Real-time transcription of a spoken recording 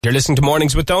You're listening to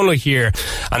Mornings with Donal here,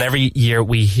 and every year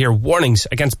we hear warnings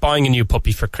against buying a new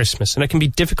puppy for Christmas, and it can be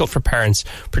difficult for parents,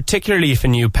 particularly if a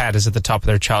new pet is at the top of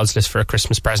their child's list for a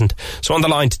Christmas present. So on the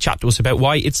line to chat to us about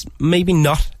why it's maybe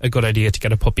not a good idea to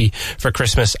get a puppy for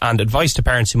Christmas, and advice to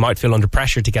parents who might feel under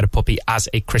pressure to get a puppy as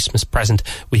a Christmas present,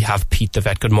 we have Pete the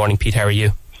vet. Good morning, Pete. How are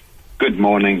you? Good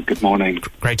morning. Good morning.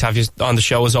 Great to have you on the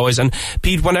show as always. And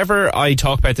Pete, whenever I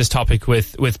talk about this topic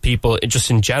with people,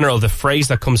 just in general, the phrase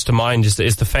that comes to mind is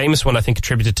the famous one, I think,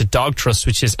 attributed to Dog Trust,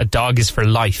 which is a dog is for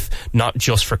life, not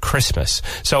just for Christmas.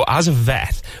 So as a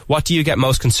vet, what do you get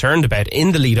most concerned about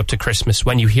in the lead up to Christmas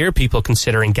when you hear people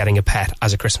considering getting a pet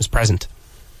as a Christmas present?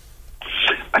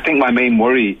 I think my main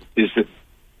worry is that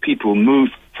people move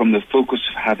from the focus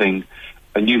of having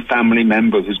a new family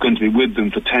member who's going to be with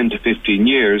them for 10 to 15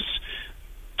 years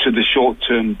to the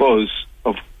short-term buzz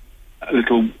of a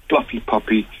little fluffy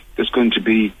puppy that's going to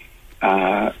be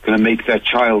going to make their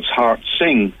child's heart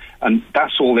sing. And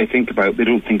that's all they think about. They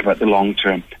don't think about the long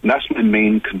term. And that's my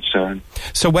main concern.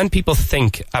 So when people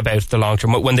think about the long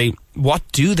term,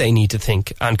 what do they need to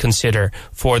think and consider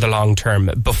for the long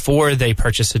term before they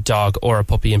purchase a dog or a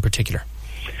puppy in particular?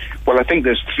 Well, I think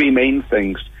there's three main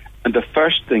things. And the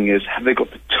first thing is, have they got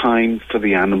the time for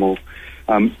the animal?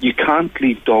 You can't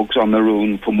leave dogs on their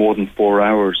own for more than 4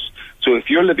 hours. So if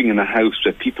you're living in a house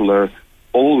where people are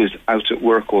always out at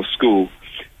work or school,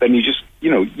 then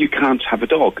you can't have a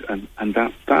dog, and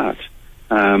that's that.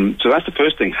 So that's the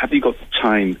first thing. Have you got the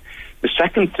time? The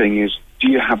second thing is,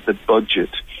 do you have the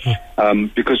budget?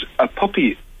 Because a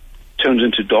puppy turns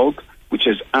into dog, which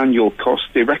has annual costs.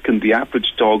 They reckon the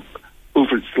average dog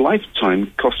over its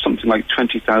lifetime costs something like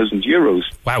 €20,000.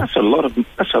 Wow. That's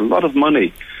a lot of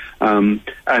money. And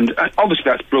obviously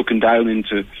that's broken down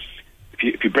into,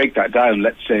 if you break that down,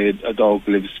 let's say a dog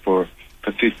lives for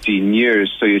 15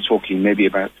 years, so you're talking maybe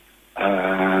about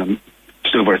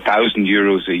just over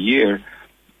 €1,000 a year.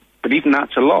 But even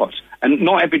that's a lot. And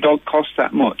not every dog costs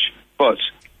that much, but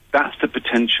that's the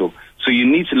potential. So you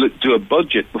need to do a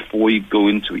budget before you go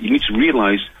into it. You need to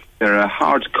realise there are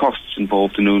hard costs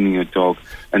involved in owning a dog,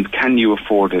 and can you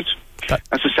afford it?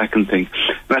 That's the second thing.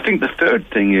 And I think the third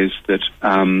thing is that,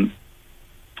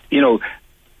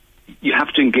 you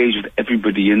have to engage with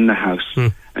everybody in the house,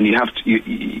 and you have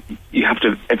to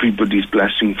have everybody's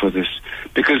blessing for this,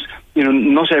 because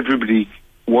not everybody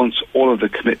wants all of the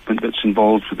commitment that's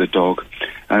involved with a dog,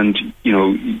 and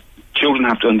children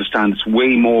have to understand it's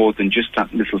way more than just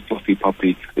that little fluffy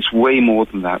puppy. It's way more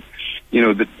than that.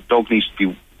 The dog needs to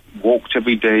be walked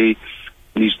every day,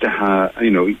 needs to have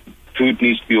food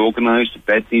needs to be organised, the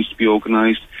bed needs to be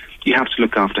organised. You have to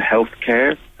look after health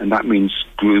care, and that means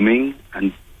grooming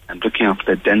and looking after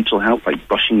their dental health, like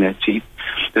brushing their teeth.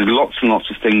 There's lots and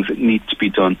lots of things that need to be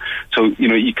done. So,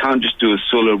 you can't just do a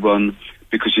solo run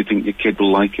because you think your kid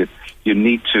will like it. You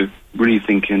need to really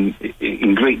think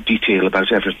in great detail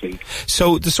about everything.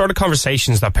 So the sort of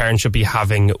conversations that parents should be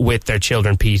having with their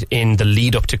children, Pete, in the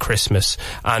lead up to Christmas,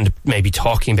 and maybe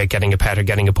talking about getting a pet or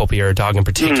getting a puppy or a dog in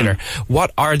particular,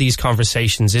 what are these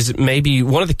conversations? Is it maybe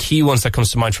one of the key ones that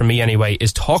comes to mind for me anyway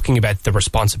is talking about the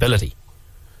responsibility?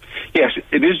 Yes,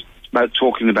 it is about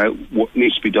talking about what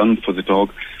needs to be done for the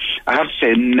dog. I have to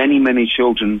say, many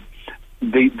children,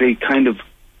 they kind of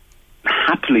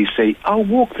happily say, I'll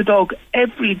walk the dog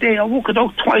every day, I'll walk the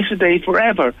dog twice a day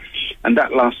forever, and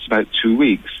that lasts about 2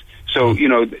 weeks. So you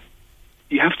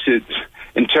have to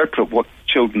interpret what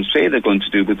children say they're going to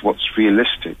do with what's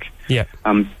realistic.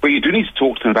 But you do need to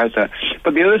talk to them about that.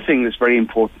 But the other thing that's very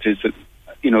important is that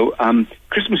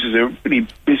Christmas is a really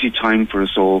busy time for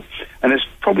us all, and it's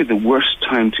probably the worst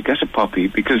time to get a puppy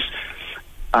because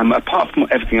apart from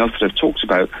everything else that I've talked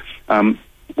about,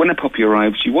 when a puppy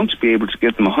arrives, you want to be able to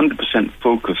give them 100%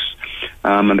 focus.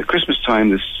 And at Christmas time,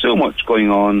 there's so much going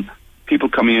on, people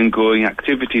coming and going,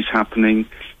 activities happening,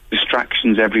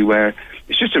 distractions everywhere.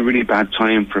 It's just a really bad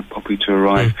time for a puppy to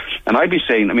arrive. And I'd be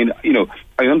saying,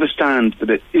 I understand that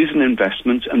it is an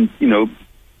investment, and,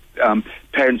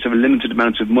 parents have a limited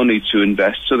amount of money to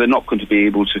invest, so they're not going to be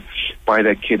able to buy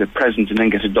their kid a present and then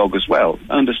get a dog as well.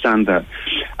 I understand that.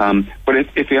 But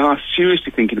if they are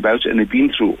seriously thinking about it and they've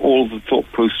been through all the thought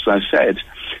process I've said,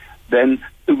 then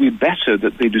it would be better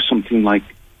that they do something like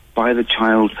buy the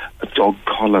child a dog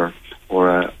collar or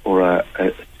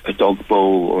a dog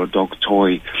bowl or a dog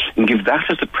toy and give that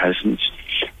as a present,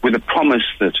 with a promise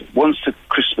that once the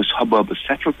Christmas hubbub has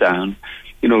settled down,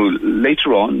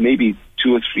 later on, maybe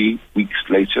 2 or 3 weeks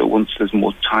later, once there's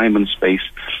more time and space,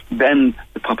 then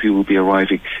the puppy will be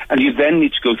arriving. And you then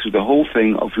need to go through the whole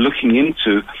thing of looking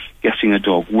into getting a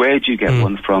dog. Where do you get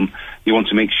one from? You want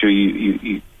to make sure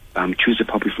you choose a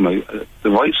puppy from the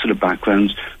right sort of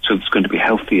backgrounds, so it's going to be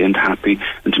healthy and happy,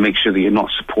 and to make sure that you're not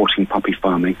supporting puppy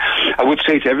farming. I would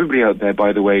say to everybody out there,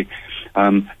 by the way,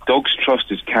 Dogs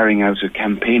Trust is carrying out a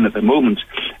campaign at the moment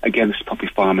against puppy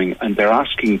farming, and they're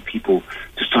asking people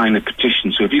to sign a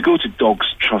petition. So if you go to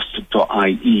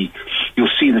dogstrust.ie, you'll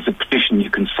see there's a petition you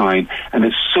can sign, and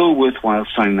it's so worthwhile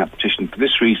signing that petition for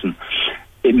this reason.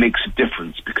 It makes a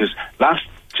difference, because last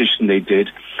petition they did,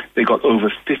 they got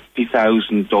over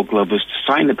 50,000 dog lovers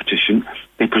to sign the petition.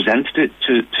 They presented it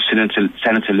to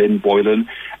Senator Lynn Boylan,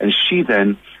 and she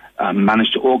then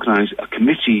managed to organise a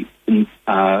committee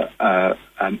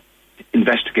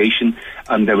investigation,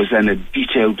 and there was then a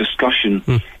detailed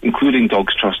discussion, including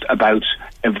Dogs Trust, about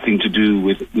everything to do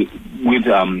with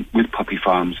puppy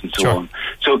farms and so on.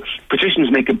 So petitions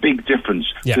make a big difference.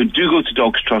 Yeah. So do go to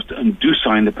Dogs Trust and do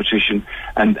sign the petition,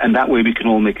 and that way we can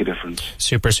all make a difference.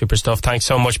 Super stuff. Thanks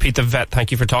so much, Pete the Vet.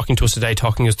 Thank you for talking to us today,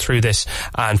 talking us through this,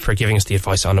 and for giving us the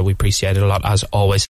advice on it. We appreciate it a lot, as always.